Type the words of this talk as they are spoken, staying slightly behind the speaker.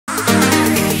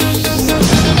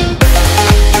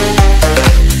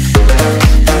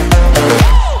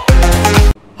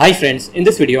Hi friends, in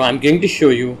this video I am going to show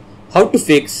you how to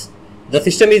fix the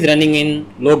system is running in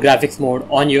low graphics mode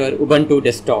on your Ubuntu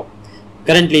desktop.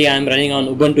 Currently I am running on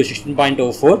Ubuntu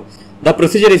 16.04. The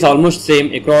procedure is almost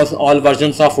same across all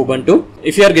versions of Ubuntu.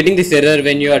 If you are getting this error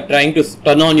when you are trying to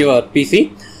turn on your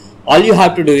PC, all you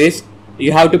have to do is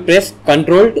you have to press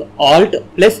Ctrl Alt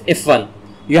plus F1.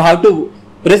 You have to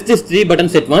press these three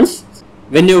buttons at once.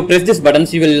 When you press these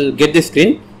buttons, you will get this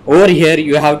screen. Over here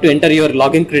you have to enter your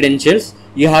login credentials.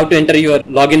 You have to enter your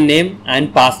login name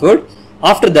and password.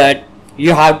 After that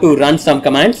you have to run some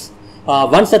commands.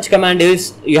 One such command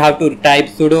is you have to type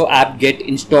sudo apt-get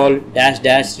install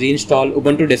 -- reinstall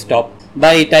Ubuntu-Desktop.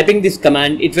 By typing this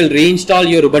command, it will reinstall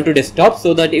your Ubuntu-Desktop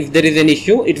so that if there is an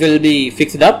issue, it will be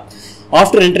fixed up.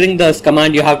 After entering this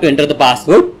command, you have to enter the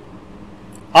password.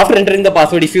 After entering the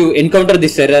password, if you encounter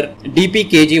this error,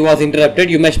 dpkg was interrupted,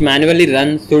 you must manually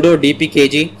run sudo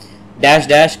dpkg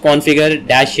 -- configure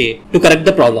 -a to correct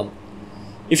the problem.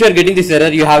 If you are getting this error,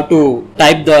 you have to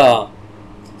type the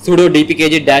sudo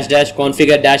dpkg --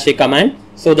 configure -a command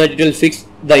so that it will fix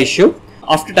the issue.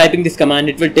 After typing this command,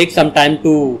 it will take some time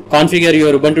to configure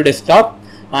your Ubuntu desktop,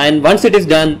 and once it is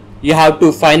done, you have to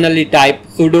finally type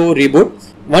sudo reboot.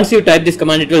 Once you type this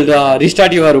command, it will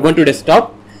restart your Ubuntu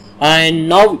desktop, and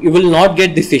now you will not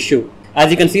get this issue. As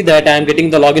you can see that I am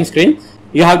getting the login screen.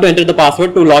 You have to enter the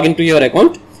password to log into your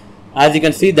account. As you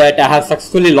can see that I have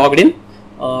successfully logged in.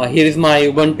 Here is my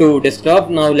Ubuntu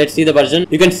desktop. Now let's see the version.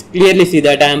 You can clearly see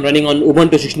that I am running on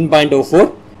Ubuntu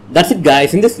 16.04. That's it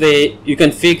guys. In this way you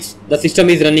can fix the system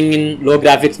is running in low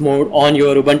graphics mode on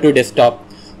your Ubuntu desktop.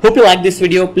 Hope you like this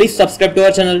video. Please subscribe to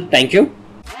our channel. Thank you.